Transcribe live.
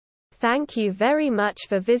Thank you very much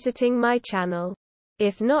for visiting my channel.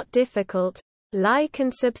 If not difficult, like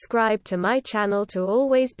and subscribe to my channel to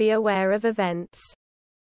always be aware of events.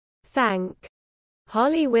 Thank.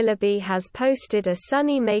 Holly Willoughby has posted a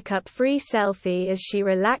sunny makeup-free selfie as she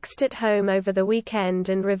relaxed at home over the weekend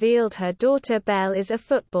and revealed her daughter Belle is a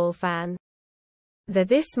football fan. The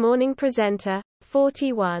This Morning presenter,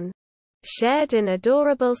 41, shared an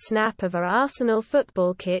adorable snap of her Arsenal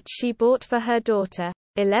football kit she bought for her daughter,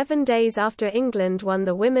 11 days after England won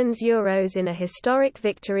the Women's Euros in a historic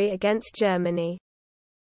victory against Germany.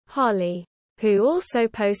 Holly, who also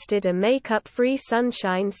posted a makeup-free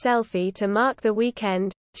sunshine selfie to mark the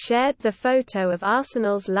weekend, shared the photo of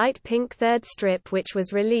Arsenal's light pink third strip which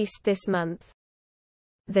was released this month.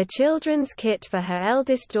 The children's kit for her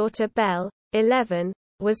eldest daughter Belle, 11,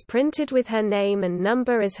 was printed with her name and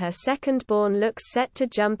number as her second-born looks set to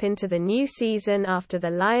jump into the new season after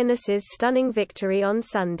the Lionesses' stunning victory on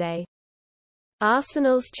Sunday.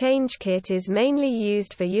 Arsenal's change kit is mainly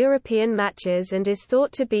used for European matches and is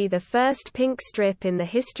thought to be the first pink strip in the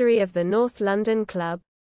history of the North London club.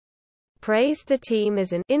 Praised the team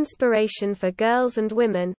as an inspiration for girls and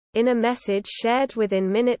women, in a message shared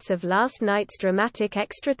within minutes of last night's dramatic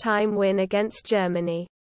extra-time win against Germany.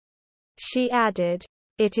 She added,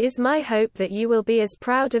 "It is my hope that you will be as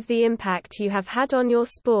proud of the impact you have had on your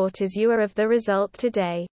sport as you are of the result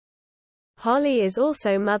today." Holly is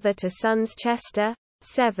also mother to sons Chester,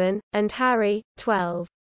 7, and Harry, 12.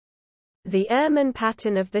 The ermine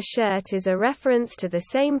pattern of the shirt is a reference to the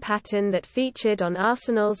same pattern that featured on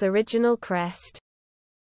Arsenal's original crest,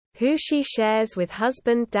 who she shares with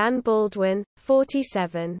husband Dan Baldwin,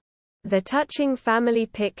 47. The touching family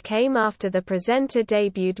pic came after the presenter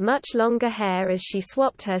debuted much longer hair as she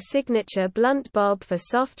swapped her signature blunt bob for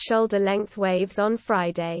soft shoulder-length waves on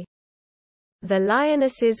Friday. The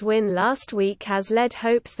Lionesses' win last week has led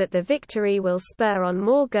hopes that the victory will spur on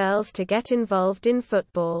more girls to get involved in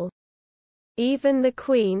football. Even the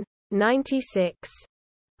Queen, 96.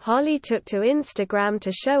 Holly took to Instagram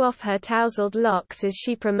to show off her tousled locks as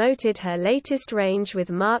she promoted her latest range with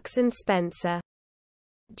Marks & Spencer.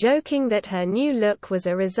 Joking that her new look was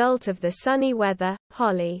a result of the sunny weather,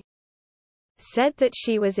 Holly said that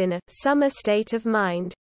she was in a summer state of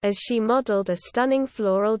mind as she modeled a stunning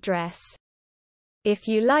floral dress. If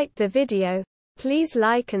you liked the video, please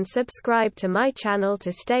like and subscribe to my channel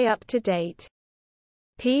to stay up to date.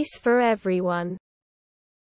 Peace for everyone.